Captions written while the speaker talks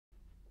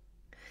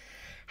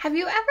Have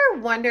you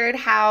ever wondered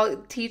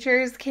how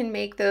teachers can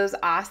make those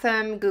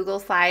awesome Google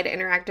Slide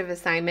interactive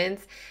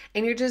assignments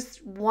and you're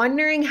just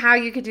wondering how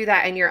you could do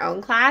that in your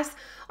own class?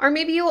 Or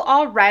maybe you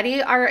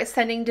already are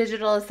sending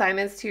digital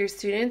assignments to your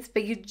students,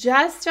 but you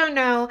just don't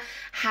know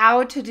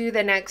how to do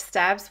the next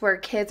steps where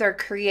kids are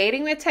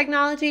creating with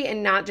technology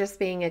and not just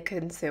being a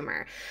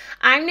consumer.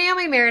 I'm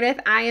Naomi Meredith.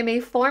 I am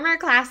a former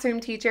classroom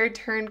teacher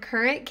turned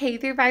current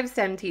K-5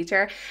 STEM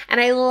teacher,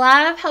 and I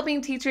love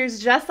helping teachers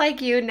just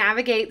like you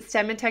navigate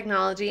STEM and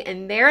technology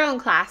in their own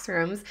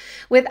classrooms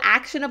with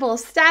actionable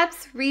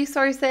steps,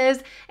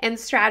 resources, and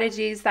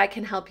strategies that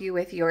can help you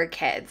with your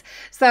kids.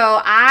 So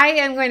I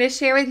am going to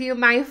share with you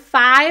my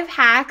 5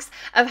 hacks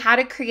of how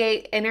to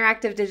create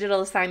interactive digital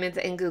assignments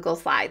in Google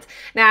Slides.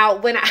 Now,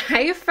 when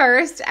I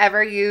first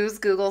ever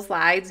used Google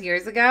Slides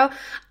years ago,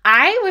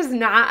 I was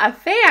not a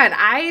fan.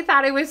 I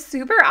thought it was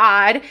super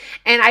odd,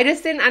 and I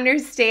just didn't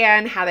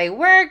understand how they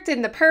worked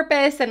and the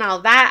purpose and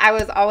all that. I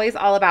was always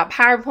all about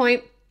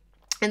PowerPoint.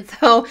 And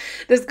so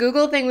this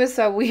Google thing was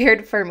so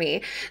weird for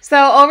me.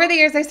 So over the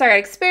years, I started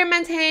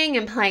experimenting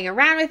and playing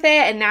around with it.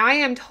 And now I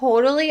am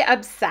totally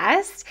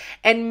obsessed.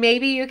 And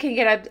maybe you can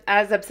get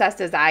as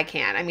obsessed as I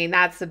can. I mean,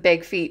 that's a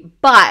big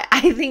feat. But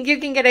I think you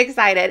can get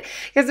excited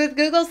because with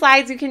Google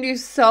Slides, you can do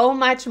so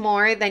much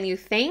more than you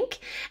think.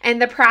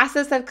 And the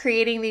process of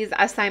creating these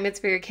assignments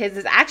for your kids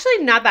is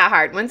actually not that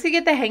hard. Once you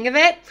get the hang of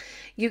it,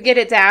 you get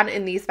it down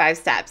in these 5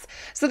 steps.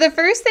 So the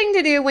first thing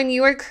to do when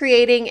you are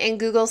creating in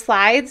Google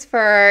Slides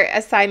for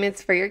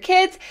assignments for your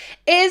kids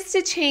is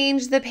to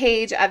change the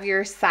page of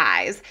your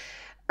size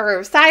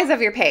or size of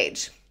your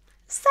page.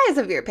 Size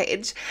of your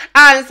page.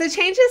 So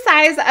change the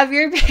size of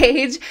your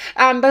page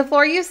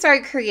before you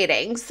start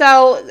creating.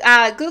 So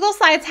Google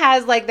Slides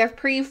has like the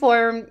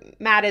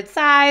pre-formatted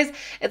size.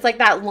 It's like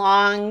that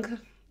long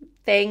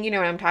thing, you know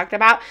what I'm talking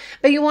about,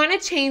 but you want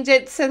to change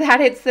it so that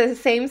it's the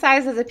same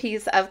size as a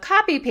piece of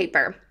copy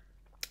paper.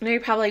 Now you're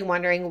probably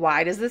wondering,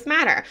 why does this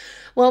matter?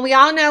 Well, we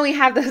all know we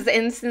have those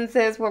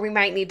instances where we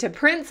might need to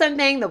print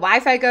something, the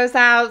Wi-Fi goes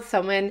out,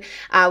 someone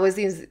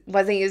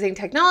wasn't using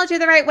technology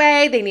the right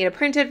way, they need a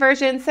printed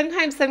version.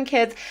 Sometimes some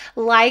kids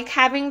like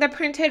having the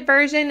printed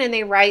version and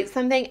they write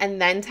something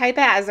and then type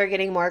it as they're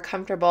getting more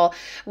comfortable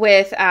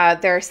with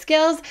their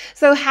skills.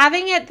 So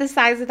having it the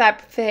size of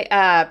that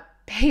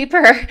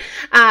paper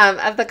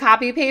of the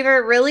copy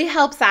paper really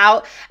helps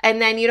out,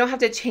 and then you don't have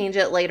to change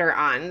it later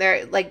on.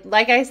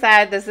 Like I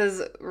said, this is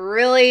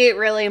really,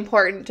 really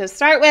important to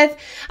start with.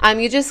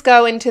 You just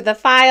go into the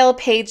file,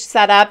 page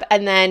setup,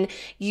 and then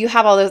you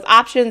have all those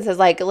options as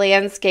like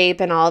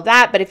landscape and all of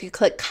that. But if you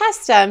click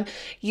custom,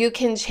 you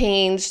can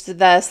change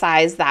the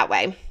size that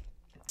way.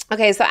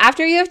 Okay, so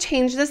after you have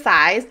changed the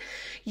size,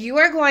 you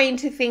are going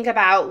to think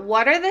about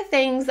what are the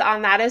things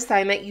on that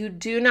assignment you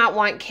do not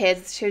want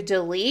kids to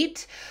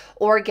delete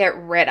or get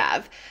rid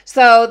of.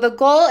 So the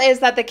goal is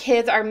that the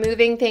kids are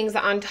moving things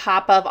on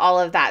top of all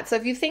of that. So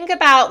if you think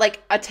about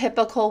like a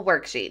typical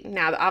worksheet,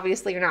 now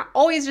obviously you're not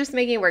always just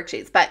making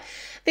worksheets, but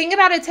think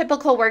about a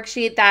typical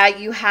worksheet that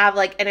you have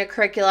like in a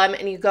curriculum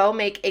and you go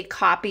make a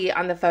copy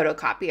on the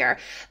photocopier.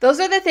 Those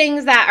are the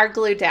things that are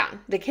glued down.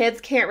 The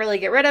kids can't really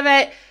get rid of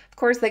it. Of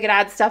course, they could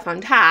add stuff on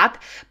top,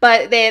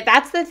 but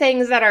that's the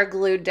things that are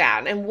glued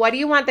down. And what do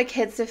you want the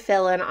kids to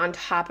fill in on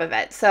top of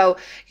it? So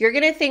you're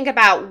going to think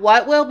about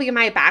what will be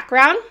my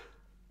background,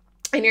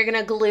 and you're going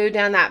to glue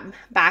down that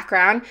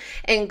background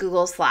in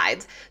Google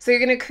Slides. So you're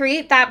going to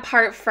create that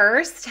part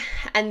first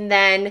and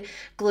then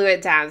glue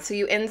it down. So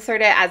you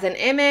insert it as an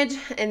image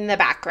in the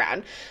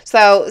background.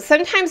 So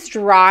sometimes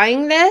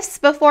drawing this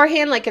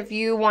beforehand, like if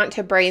you want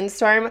to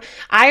brainstorm,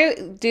 I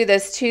do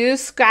this too,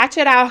 scratch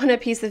it out on a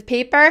piece of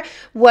paper,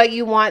 what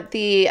you want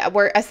the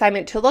work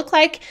assignment to look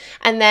like,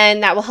 and then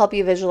that will help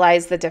you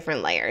visualize the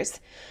different layers.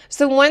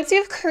 So once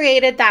you've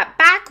created that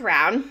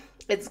background,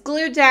 it's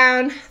glued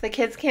down, the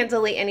kids can't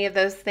delete any of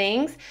those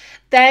things,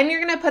 then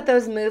you're going to put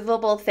those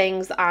movable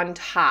things on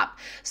top.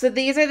 So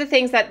these are the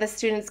things that the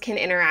students can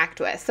interact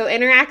with. So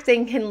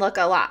interacting can look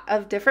a lot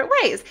of different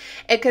ways.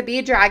 It could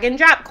be drag and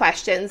drop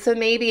questions. So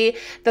maybe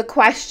the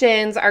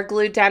questions are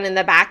glued down in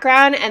the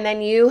background and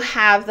then you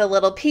have the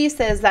little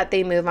pieces that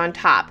they move on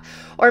top.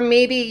 Or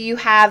maybe you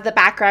have the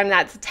background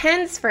that's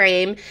tens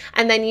frame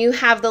and then you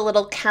have the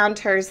little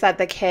counters that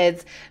the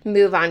kids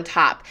move on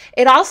top.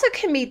 It also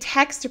can be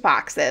text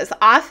boxes.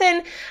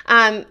 Often,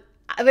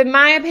 in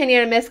my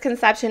opinion, a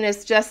misconception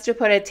is just to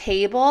put a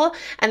table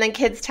and then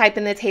kids type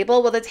in the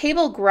table. Well, the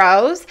table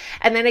grows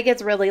and then it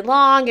gets really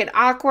long and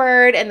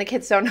awkward and the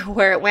kids don't know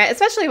where it went,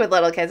 especially with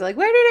little kids. Like,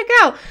 where did it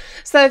go?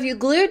 So if you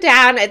glue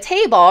down a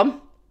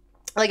table,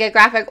 like a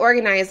graphic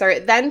organizer,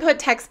 then put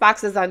text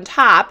boxes on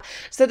top.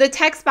 So the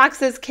text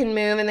boxes can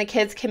move and the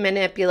kids can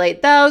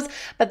manipulate those,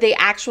 but the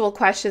actual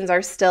questions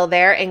are still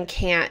there and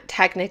can't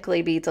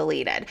technically be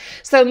deleted.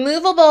 So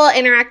movable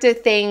interactive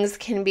things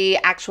can be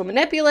actual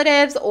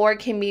manipulatives or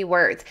can be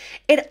words.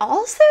 It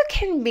also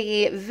can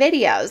be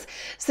videos.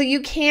 So you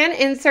can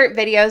insert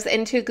videos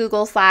into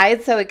Google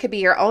Slides. So it could be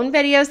your own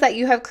videos that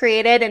you have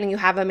created and you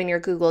have them in your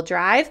Google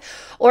Drive,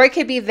 or it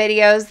could be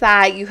videos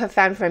that you have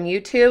found from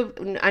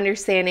YouTube,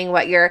 understanding what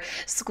what your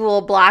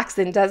school blocks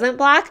and doesn't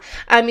block.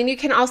 And you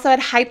can also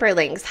add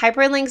hyperlinks.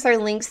 Hyperlinks are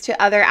links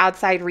to other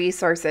outside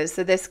resources.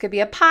 So this could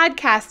be a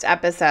podcast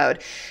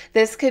episode.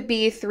 This could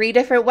be 3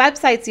 different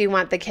websites you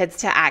want the kids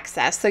to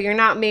access. So you're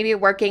not maybe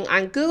working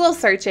on Google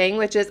searching,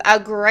 which is a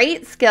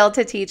great skill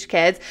to teach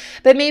kids,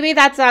 but maybe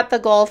that's not the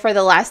goal for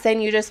the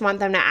lesson. You just want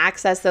them to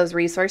access those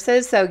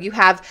resources. So you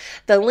have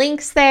the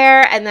links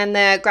there and then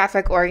the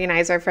graphic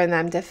organizer for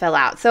them to fill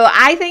out. So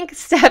I think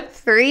step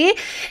 3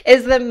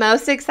 is the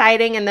most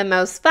exciting and the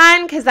most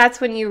fun, because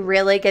that's when you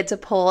really get to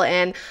pull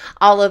in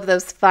all of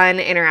those fun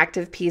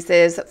interactive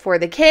pieces for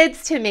the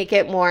kids to make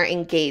it more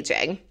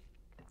engaging.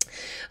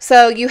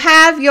 So you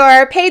have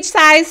your page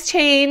size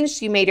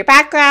changed, you made your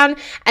background,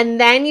 and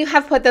then you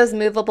have put those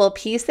movable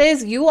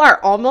pieces. You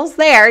are almost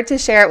there to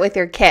share it with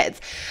your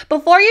kids.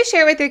 Before you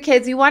share it with your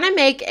kids, you want to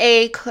make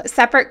a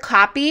separate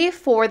copy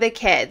for the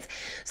kids.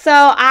 So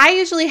I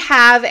usually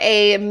have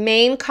a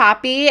main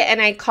copy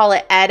and I call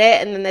it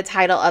edit and then the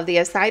title of the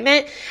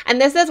assignment. And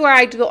this is where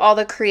I do all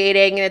the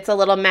creating, and it's a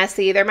little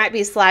messy. There might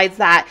be slides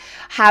that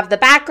have the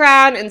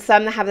background and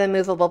some that have the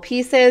movable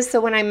pieces.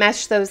 So when I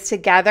mesh those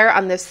together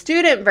on the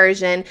student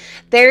version,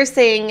 they're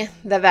seeing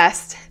the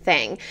best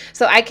thing.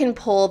 So I can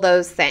pull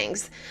those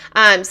things.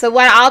 So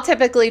what I'll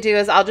typically do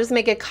is I'll just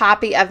make a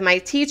copy of my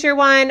teacher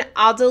one.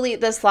 I'll delete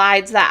the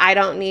slides that I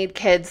don't need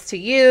kids to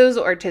use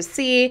or to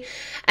see,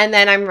 and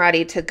then I'm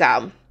ready to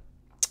go.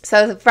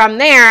 So from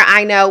there,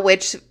 I know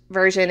which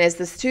version is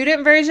the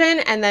student version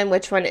and then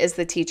which one is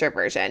the teacher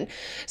version.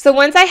 So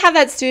once I have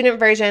that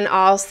student version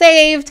all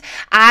saved,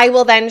 I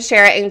will then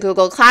share it in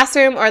Google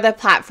Classroom or the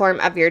platform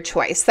of your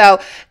choice. So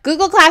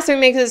Google Classroom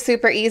makes it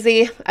super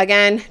easy.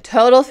 Again,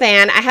 total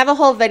fan. I have a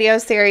whole video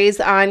series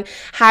on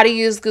how to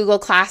use Google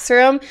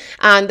Classroom,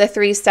 the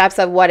 3 steps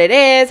of what it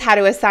is, how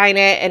to assign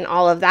it, and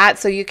all of that.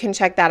 So you can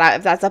check that out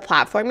if that's a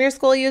platform your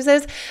school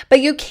uses.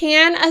 But you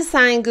can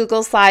assign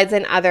Google Slides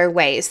in other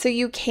ways. So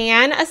you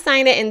can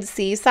assign it in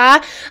Seesaw.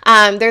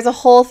 There's a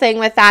whole thing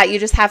with that. You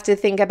just have to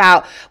think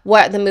about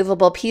what the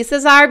movable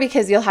pieces are,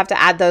 because you'll have to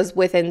add those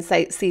within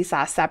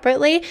Seesaw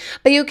separately.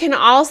 But you can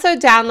also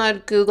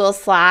download Google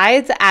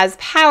Slides as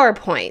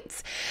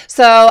PowerPoints.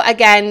 So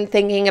again,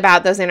 thinking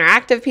about those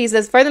interactive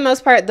pieces, for the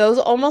most part, those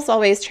almost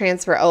always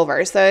transfer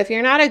over. So if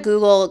you're not a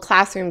Google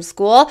Classroom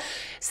school,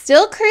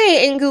 still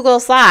create in Google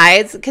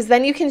Slides, because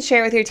then you can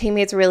share with your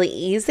teammates really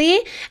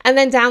easy, and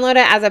then download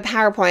it as a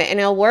PowerPoint and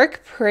it'll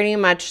work pretty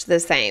much the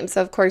same. So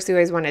of course you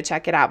always want to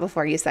check it out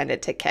before you send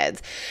it to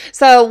kids.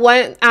 So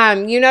when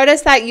you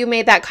notice that you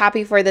made that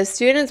copy for the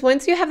students,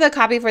 once you have the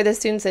copy for the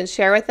students and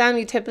share with them,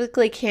 you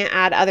typically can't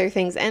add other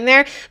things in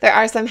there. There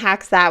are some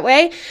hacks that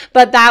way,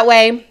 but that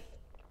way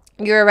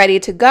you're ready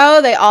to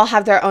go. They all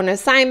have their own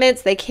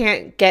assignments. They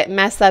can't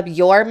mess up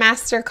your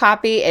master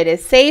copy. It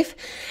is safe,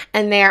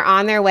 and they are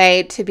on their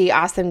way to be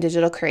awesome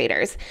digital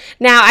creators.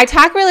 Now, I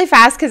talk really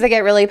fast because I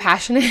get really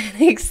passionate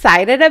and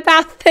excited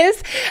about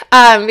this,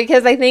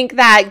 because I think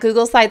that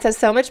Google Slides has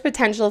so much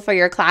potential for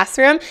your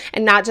classroom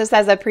and not just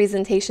as a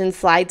presentation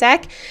slide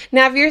deck.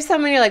 Now, if you're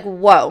someone, you're like,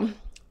 whoa,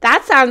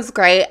 that sounds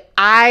great.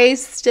 I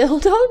still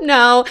don't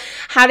know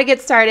how to get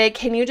started.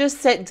 Can you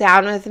just sit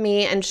down with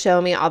me and show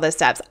me all the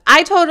steps?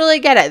 I totally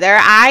get it.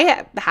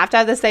 I have to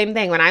have the same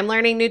thing. When I'm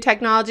learning new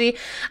technology,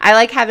 I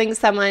like having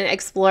someone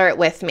explore it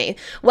with me.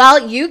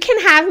 Well, you can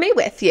have me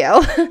with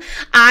you.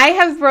 I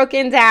have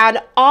broken down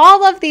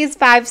all of these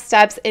 5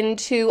 steps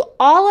into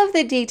all of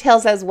the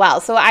details as well.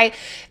 So I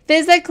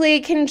physically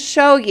can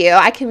show you,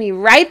 I can be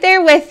right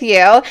there with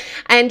you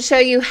and show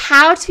you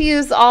how to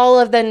use all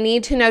of the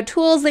need to know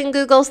tools in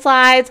Google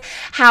Slides,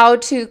 how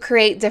to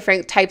create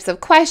different types of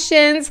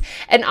questions,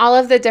 and all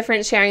of the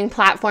different sharing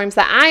platforms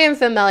that I am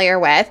familiar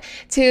with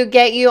to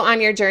get you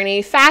on your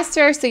journey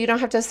faster, so you don't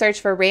have to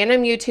search for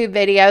random YouTube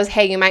videos.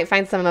 Hey, you might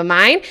find some of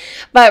mine,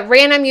 but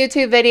random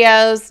YouTube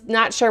videos,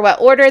 not sure what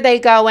order they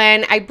go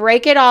in. I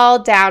break it all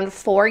down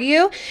for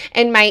you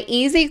in my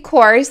easy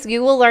course.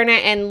 You will learn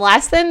it in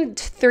less than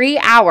 3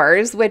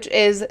 hours, which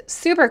is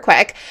super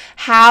quick,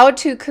 how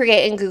to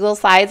create in Google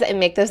Slides and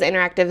make those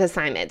interactive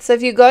assignments. So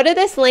if you go to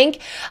this link,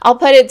 I'll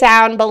put it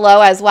down below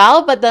as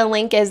well, but the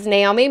link is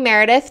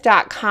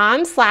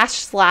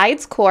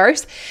naomimeredith.com/slides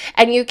course,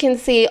 and you can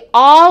see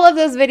all of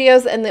those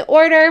videos in the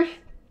order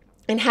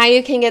and how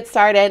you can get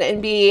started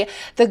and be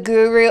the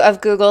guru of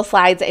Google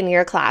Slides in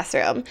your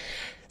classroom.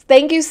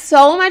 Thank you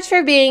so much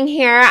for being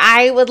here.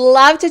 I would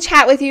love to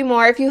chat with you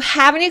more. If you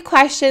have any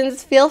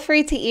questions, feel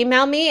free to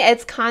email me.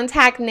 It's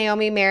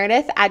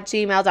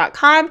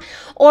contactnaomimeredith@gmail.com,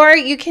 or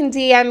you can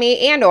DM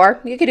me, or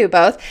you could do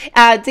both.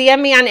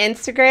 DM me on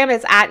Instagram.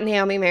 It's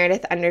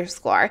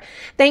 @NaomiMeredith_.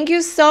 Thank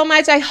you so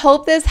much. I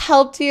hope this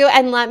helped you,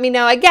 and let me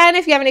know again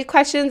if you have any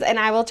questions, and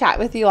I will chat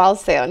with you all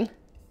soon.